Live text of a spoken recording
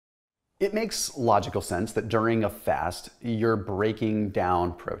It makes logical sense that during a fast, you're breaking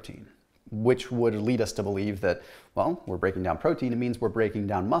down protein, which would lead us to believe that, well, we're breaking down protein, it means we're breaking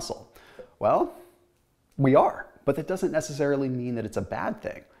down muscle. Well, we are, but that doesn't necessarily mean that it's a bad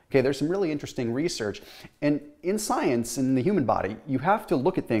thing. Okay, there's some really interesting research, and in science, in the human body, you have to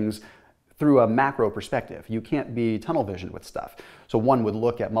look at things through a macro perspective. You can't be tunnel vision with stuff. So one would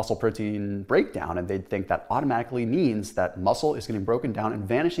look at muscle protein breakdown and they'd think that automatically means that muscle is getting broken down and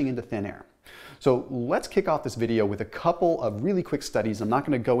vanishing into thin air. So let's kick off this video with a couple of really quick studies. I'm not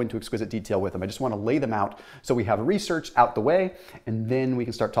going to go into exquisite detail with them. I just want to lay them out so we have research out the way, and then we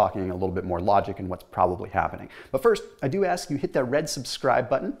can start talking a little bit more logic and what's probably happening. But first, I do ask you hit that red subscribe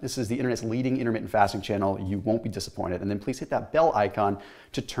button. This is the internet's leading intermittent fasting channel. You won't be disappointed. And then please hit that bell icon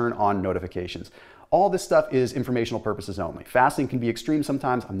to turn on notifications. All this stuff is informational purposes only. Fasting can be extreme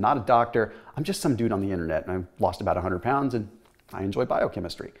sometimes. I'm not a doctor. I'm just some dude on the internet, and I've lost about 100 pounds, and I enjoy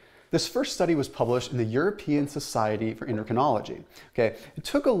biochemistry. This first study was published in the European Society for Endocrinology. Okay, it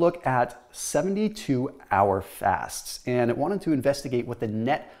took a look at 72-hour fasts, and it wanted to investigate what the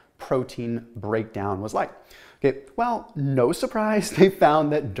net protein breakdown was like. Okay, well, no surprise, they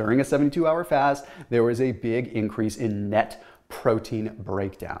found that during a 72-hour fast, there was a big increase in net protein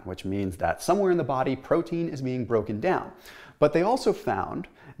breakdown, which means that somewhere in the body, protein is being broken down. But they also found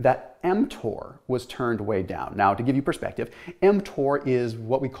that MTOR was turned way down. Now, to give you perspective, MTOR is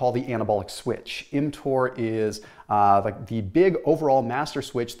what we call the anabolic switch. MTOR is like the big overall master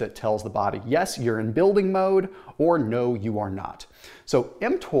switch that tells the body, yes, you're in building mode, or no, you are not. So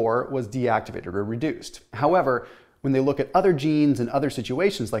MTOR was deactivated or reduced. However, when they look at other genes and other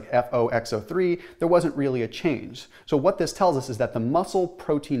situations like FOXO3, there wasn't really a change. So what this tells us is that the muscle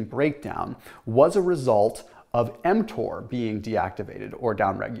protein breakdown was a result of MTOR being deactivated or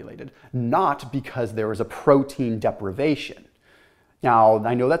downregulated, not because there was a protein deprivation. Now,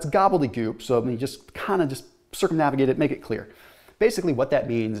 I know that's gobbledygook, so let me just kind of circumnavigate it, make it clear. Basically, what that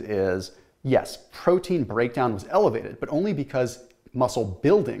means is, yes, protein breakdown was elevated, but only because muscle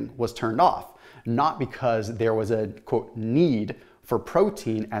building was turned off, not because there was a, quote, need for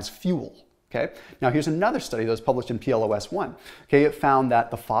protein as fuel. Okay? Now here's another study that was published in PLOS1. Okay, it found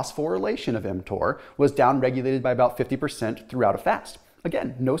that the phosphorylation of mTOR was downregulated by about 50% throughout a fast.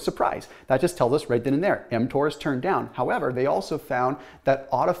 Again, no surprise. That just tells us right then and there, mTOR is turned down. However, they also found that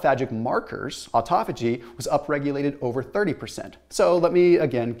autophagic markers, autophagy, was upregulated over 30%. So let me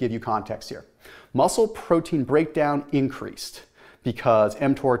again give you context here. Muscle protein breakdown increased because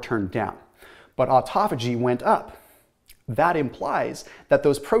mTOR turned down, but autophagy went up. That implies that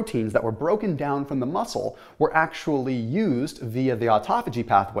those proteins that were broken down from the muscle were actually used via the autophagy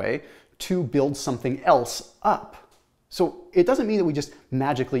pathway to build something else up. So it doesn't mean that we just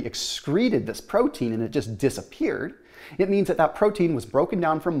magically excreted this protein and it just disappeared. It means that that protein was broken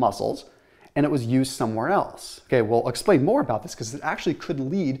down from muscles and it was used somewhere else. Okay, we'll explain more about this because it actually could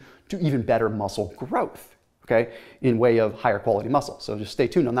lead to even better muscle growth, okay, in way of higher quality muscle. So just stay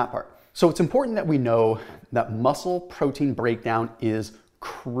tuned on that part. So it's important that we know that muscle protein breakdown is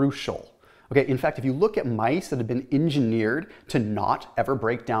crucial. Okay, in fact, if you look at mice that have been engineered to not ever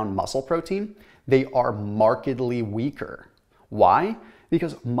break down muscle protein, they are markedly weaker. Why?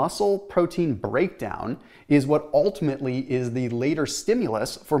 Because muscle protein breakdown is what ultimately is the later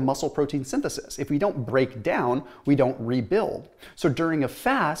stimulus for muscle protein synthesis. If we don't break down, we don't rebuild. So during a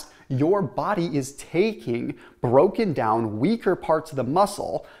fast, your body is taking broken down, weaker parts of the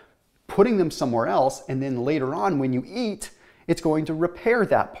muscle, putting them somewhere else, and then later on when you eat, it's going to repair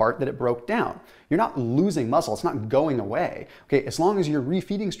that part that it broke down. You're not losing muscle, it's not going away. Okay, as long as your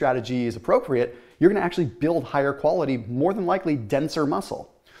refeeding strategy is appropriate, you're gonna actually build higher quality, more than likely denser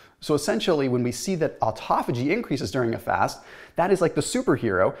muscle. So essentially, when we see that autophagy increases during a fast, that is like the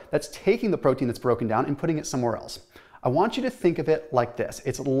superhero that's taking the protein that's broken down and putting it somewhere else. I want you to think of it like this.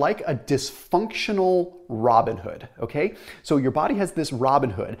 It's like a dysfunctional Robin Hood, okay? So your body has this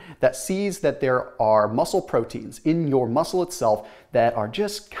Robin Hood that sees that there are muscle proteins in your muscle itself that are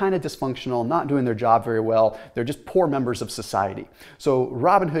just kind of dysfunctional, not doing their job very well. They're just poor members of society. So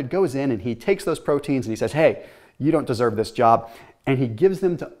Robin Hood goes in and he takes those proteins and he says, hey, you don't deserve this job. And he gives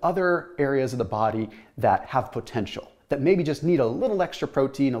them to other areas of the body that have potential, that maybe just need a little extra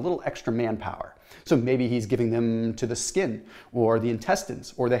protein, a little extra manpower. So maybe he's giving them to the skin or the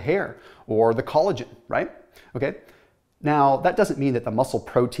intestines or the hair or the collagen, right? Okay. Now that doesn't mean that the muscle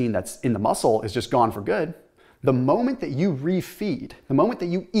protein that's in the muscle is just gone for good. The moment that you refeed, the moment that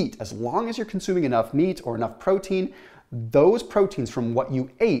you eat, as long as you're consuming enough meat or enough protein, those proteins from what you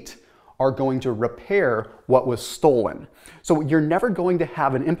ate are going to repair what was stolen. So you're never going to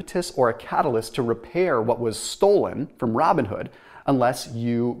have an impetus or a catalyst to repair what was stolen from Robin Hood unless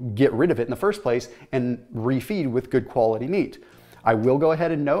you get rid of it in the first place and refeed with good quality meat. I will go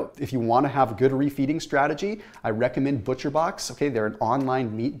ahead and note, if you want to have a good refeeding strategy, I recommend ButcherBox. Okay, they're an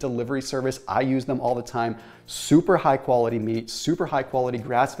online meat delivery service. I use them all the time. Super high quality meat, super high quality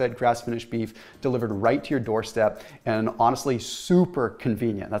grass-fed, grass-finished beef delivered right to your doorstep, and honestly, super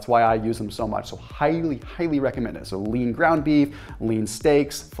convenient. That's why I use them so much. So highly, highly recommend it. So lean ground beef, lean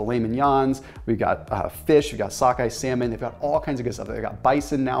steaks, filet mignons. We've got fish, we've got sockeye salmon. They've got all kinds of good stuff. They've got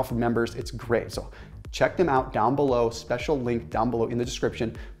bison now for members. It's great. So check them out down below, special link down below in the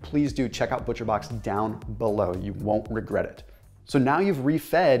description. Please do check out ButcherBox down below. You won't regret it. So now you've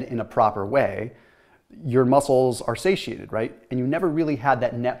refed in a proper way, your muscles are satiated, right? And you never really had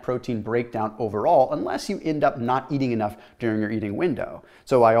that net protein breakdown overall unless you end up not eating enough during your eating window.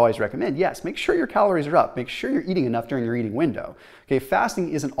 So I always recommend, yes, make sure your calories are up. Make sure you're eating enough during your eating window. Okay,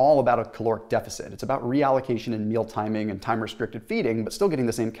 fasting isn't all about a caloric deficit. It's about reallocation and meal timing and time-restricted feeding, but still getting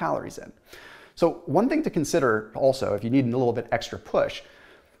the same calories in. So one thing to consider also, if you need a little bit extra push,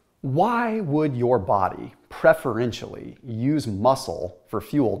 why would your body preferentially use muscle for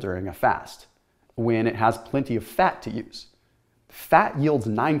fuel during a fast when it has plenty of fat to use? Fat yields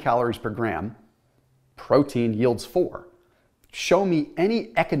 9 calories per gram, protein yields 4. Show me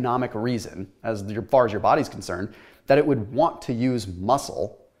any economic reason, as far as your body's concerned, that it would want to use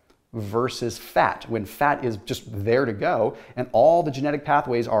muscle versus fat, when fat is just there to go and all the genetic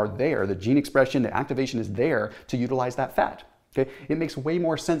pathways are there, the gene expression, the activation is there to utilize that fat. Okay? It makes way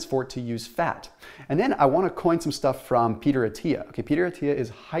more sense for it to use fat. And then I want to coin some stuff from Peter Attia. Okay, Peter Attia is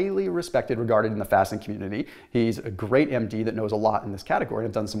highly respected, regarded in the fasting community. He's a great MD that knows a lot in this category.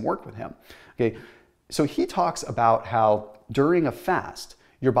 I've done some work with him. Okay, so he talks about how during a fast,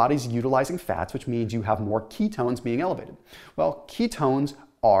 your body's utilizing fats, which means you have more ketones being elevated. Well, ketones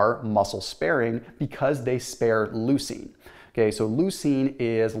are muscle sparing because they spare leucine. Okay, so leucine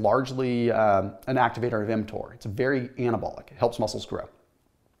is largely an activator of mTOR. It's very anabolic. It helps muscles grow.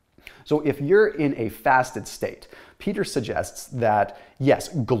 So if you're in a fasted state, Peter suggests that, yes,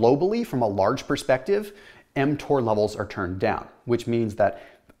 globally, from a large perspective, mTOR levels are turned down, which means that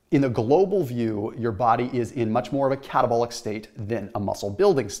in the global view, your body is in much more of a catabolic state than a muscle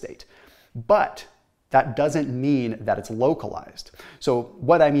building state. But that doesn't mean that it's localized. So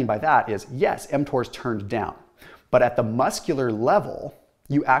what I mean by that is, yes, mTOR is turned down, but at the muscular level,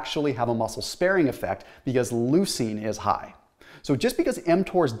 you actually have a muscle sparing effect because leucine is high. So just because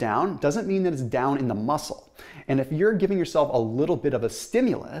mTOR is down doesn't mean that it's down in the muscle. And if you're giving yourself a little bit of a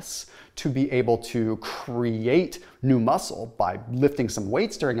stimulus to be able to create new muscle by lifting some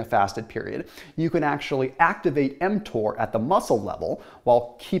weights during a fasted period, you can actually activate mTOR at the muscle level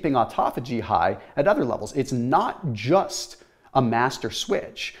while keeping autophagy high at other levels. It's not just a master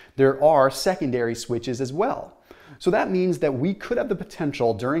switch. There are secondary switches as well. So that means that we could have the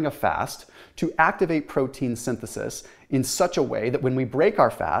potential during a fast to activate protein synthesis in such a way that when we break our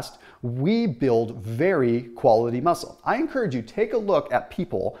fast, we build very quality muscle. I encourage you, take a look at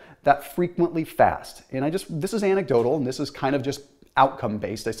people that frequently fast. And this is anecdotal, and this is kind of just outcome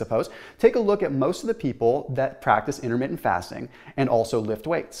based, I suppose. Take a look at most of the people that practice intermittent fasting and also lift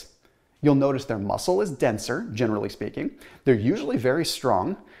weights. You'll notice their muscle is denser, generally speaking. They're usually very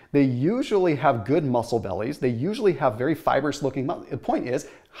strong. They usually have good muscle bellies. They usually have very fibrous looking muscle. The point is,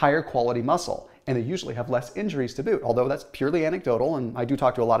 higher quality muscle. And they usually have less injuries to boot, although that's purely anecdotal, and I do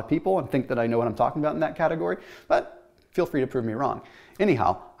talk to a lot of people and think that I know what I'm talking about in that category, but feel free to prove me wrong.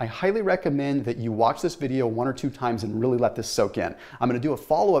 Anyhow, I highly recommend that you watch this video 1 or 2 times and really let this soak in. I'm going to do a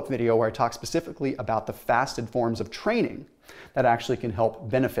follow-up video where I talk specifically about the fasted forms of training that actually can help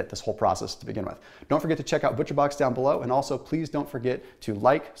benefit this whole process to begin with. Don't forget to check out ButcherBox down below, and also please don't forget to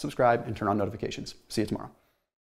like, subscribe, and turn on notifications. See you tomorrow.